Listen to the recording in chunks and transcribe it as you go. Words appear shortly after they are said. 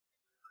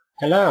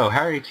Hello,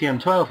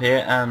 HarryTM12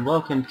 here, and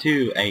welcome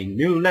to a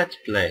new Let's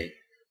Play,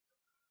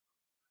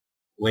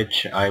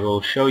 which I will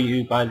show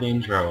you by the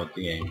intro of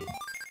the game.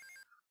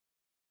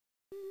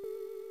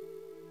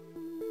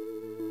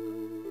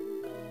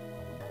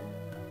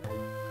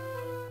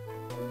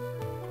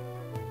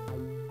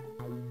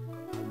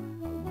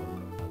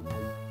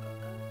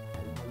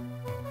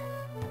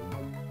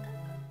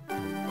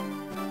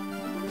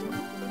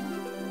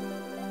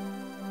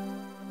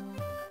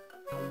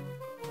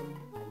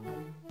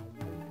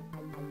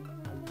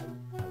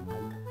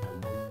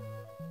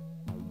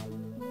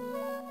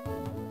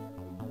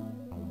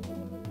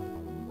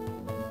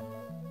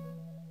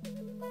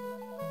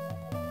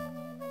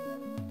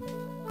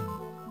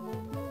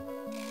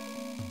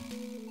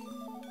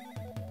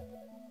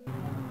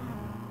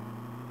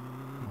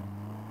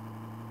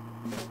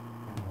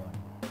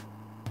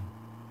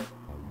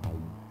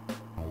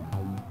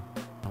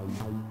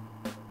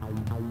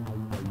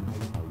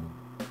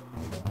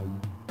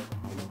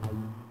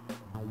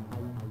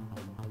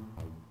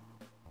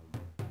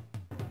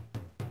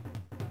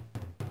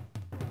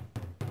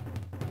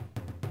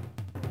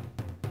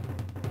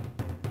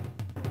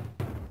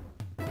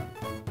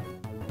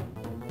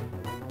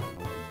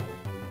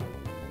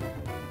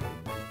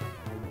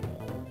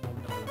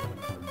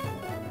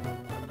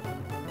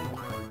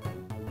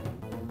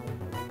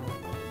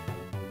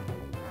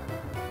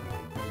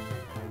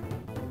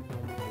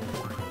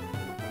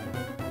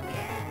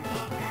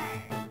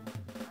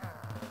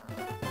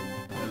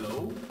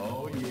 Hello?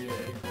 Oh yeah.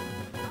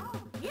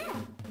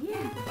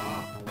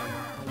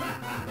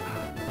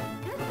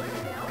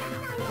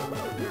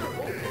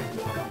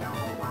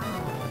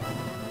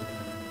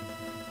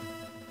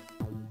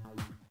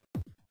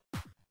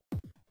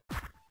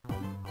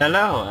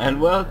 Hello,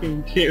 and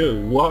welcome to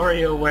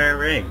Wario Ware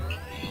Inc.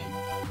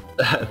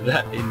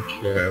 That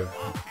intro.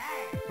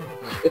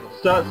 It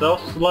starts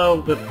off slow,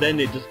 but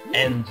then it just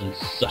ends in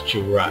such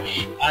a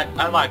rush.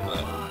 I like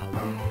that.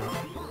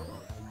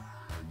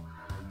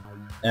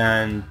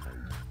 And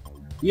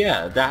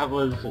yeah, that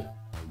was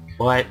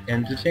quite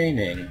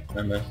entertaining,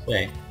 I must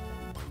say.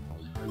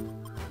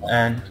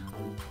 And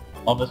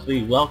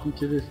obviously, welcome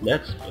to this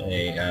Let's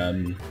Play.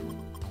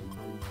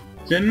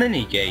 It's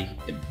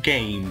a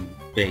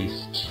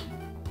game-based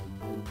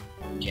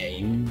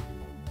game.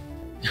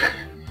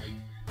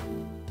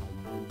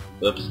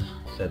 Oops,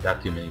 said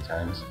that too many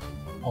times.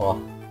 Oh well.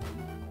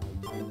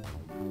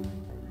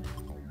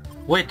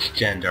 Which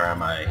gender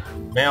am I?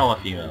 Male or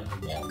female?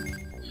 Yeah.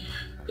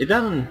 It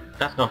doesn't...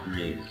 that's not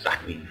really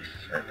exactly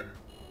certain.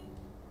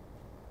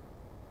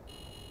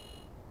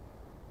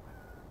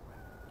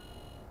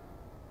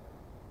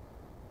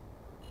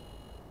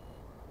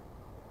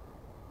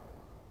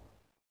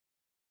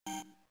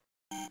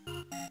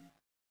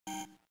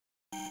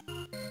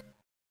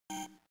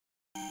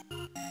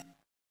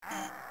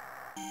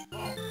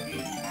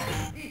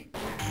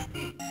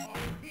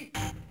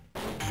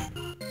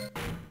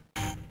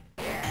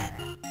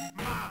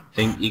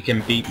 Think you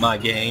can beat my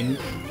games?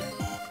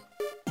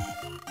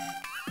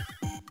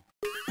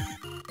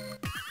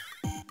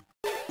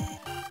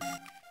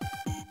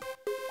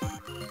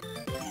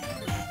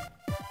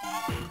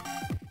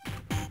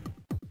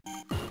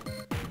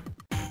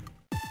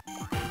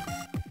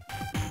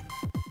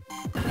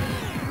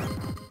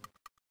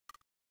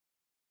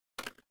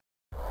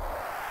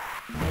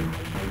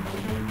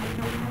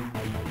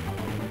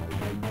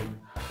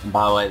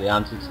 By the way, the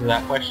answer to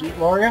that question,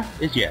 Wario,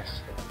 is yes.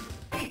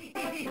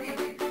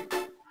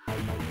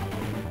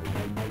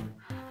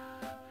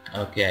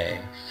 Okay,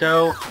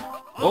 so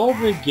all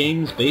the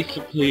games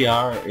basically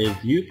are is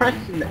you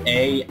pressing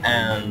A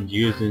and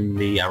using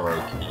the arrow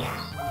keys.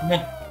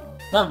 Meh,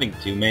 nothing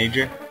too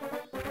major.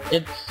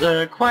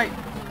 It's quite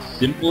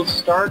simple to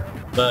start,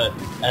 but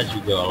as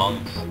you go along,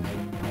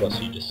 of course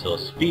you just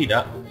sort of speed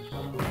up,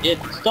 it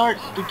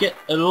starts to get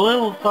a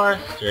little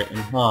faster and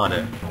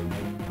harder.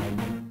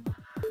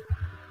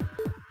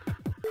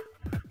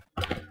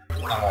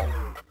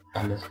 Oh,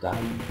 I missed that.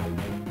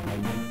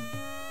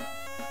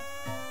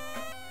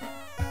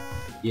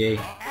 Yay,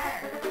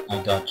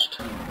 I dodged.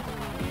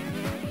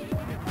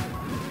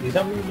 Is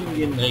that moving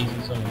getting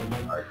lazy so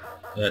hard?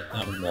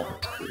 That was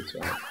not cool as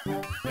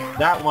well.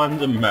 That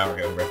one's a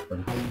Mario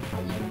reference.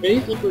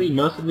 Basically,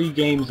 most of these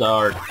games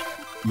are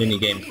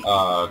mini-games,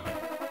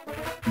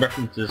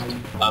 references to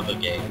other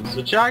games,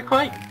 which I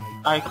quite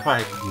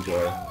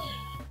enjoy.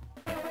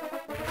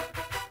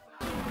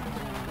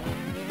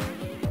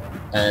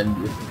 And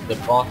this is the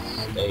boss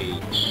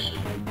stage.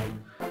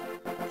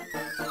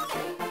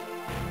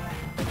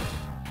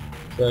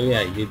 So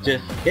yeah, you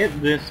just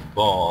hit this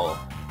ball.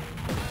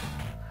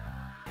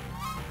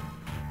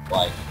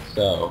 Like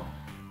so.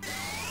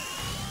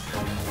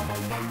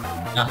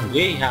 And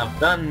we have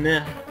done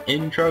the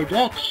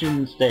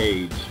introduction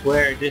stage,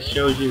 where this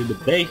shows you the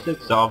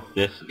basics of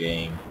this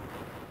game.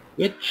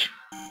 Which...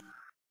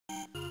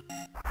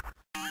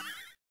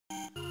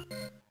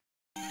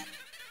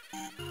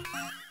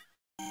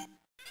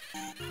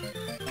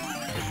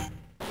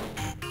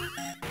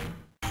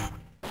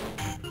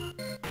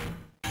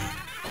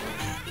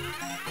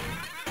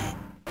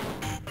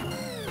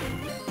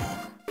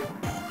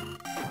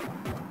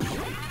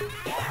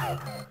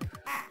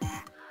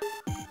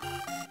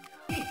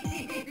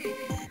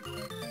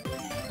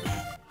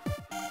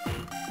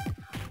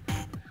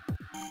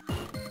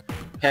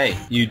 Hey,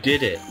 you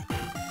did it.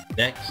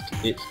 Next,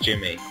 it's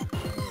Jimmy.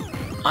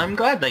 I'm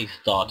glad they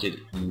started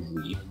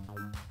easy.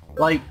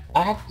 Like,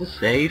 I have to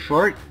say,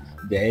 for its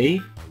day,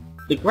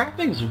 the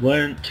graphics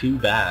weren't too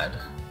bad.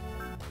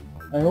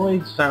 I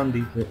always found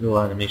these little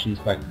animations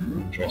quite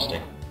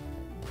interesting.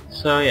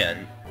 So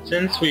yeah,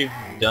 since we've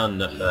done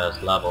the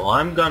first level,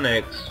 I'm gonna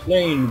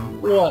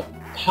explain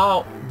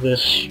how the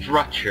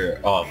structure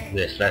of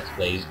this Let's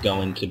Play is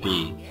going to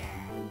be.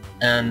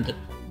 And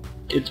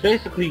it's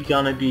basically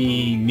gonna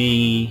be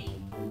me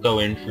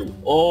going through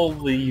all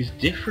these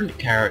different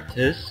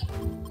characters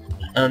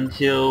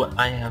until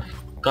I have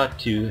got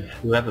to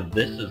whoever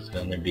this is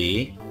gonna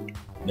be.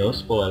 No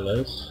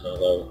spoilers,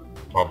 although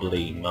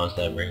probably most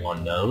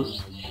everyone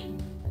knows.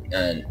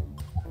 And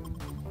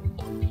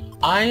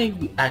I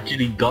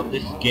actually got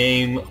this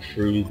game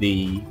through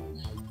the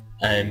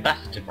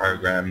Ambassador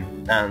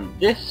program, and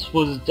this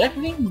was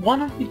definitely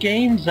one of the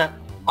games that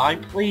I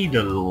played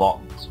a lot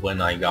when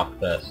I got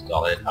first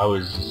got it. I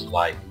was just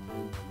like,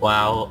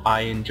 wow,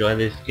 I enjoy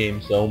this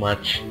game so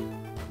much.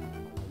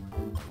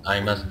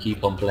 I must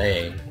keep on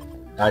playing.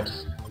 I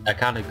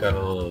kinda got a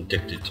little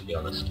addicted, to be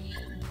honest.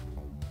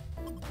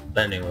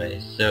 But anyway,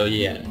 so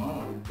yeah.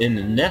 In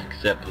the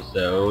next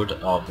episode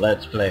of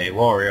Let's Play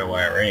Wario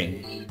Ware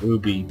Inc., we'll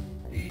be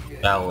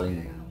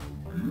battling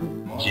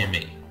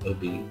Jimmy. We'll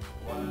be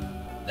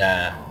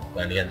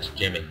going against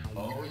Jimmy.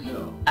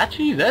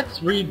 Actually,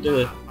 let's read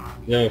the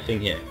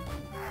thing here.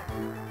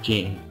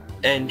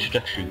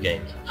 Introductory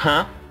games.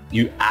 Huh?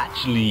 You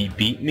actually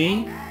beat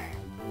me?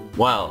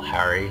 Well,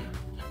 Harry,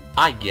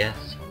 I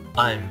guess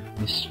I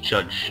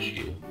misjudged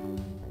you.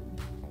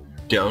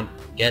 Don't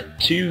get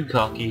too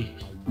cocky.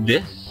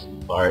 This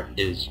part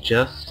is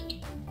just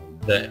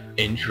the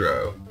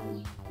intro.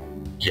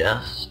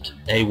 Just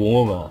a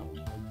warm-up.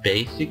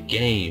 Basic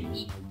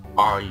games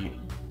are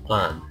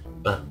fun,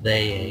 but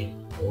they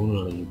ain't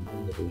only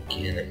the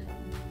beginning.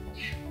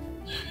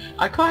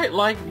 I quite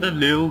like the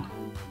little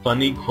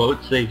funny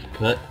quotes they've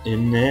put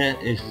in there.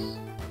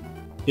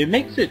 It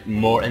makes it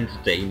more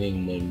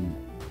entertaining and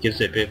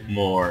gives it a bit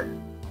more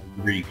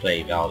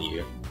replay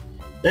value.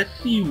 Let's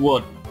see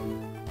what...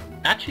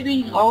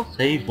 Actually, I'll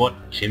save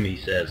what Jimmy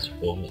says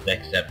for the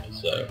next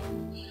episode.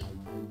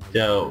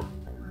 So,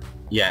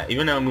 yeah,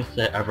 even though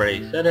I've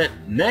already said it,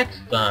 next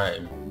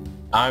time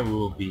I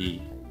will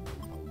be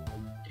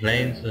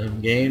playing some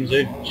games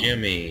with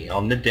Jimmy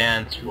on the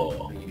dance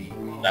floor.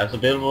 That's a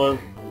bit of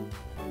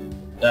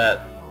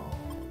a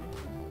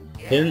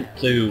hint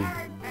to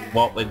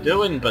what we're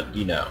doing, but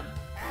you know.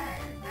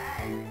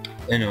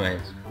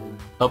 Anyways,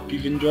 hope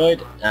you've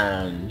enjoyed,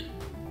 and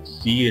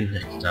see you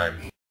next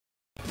time.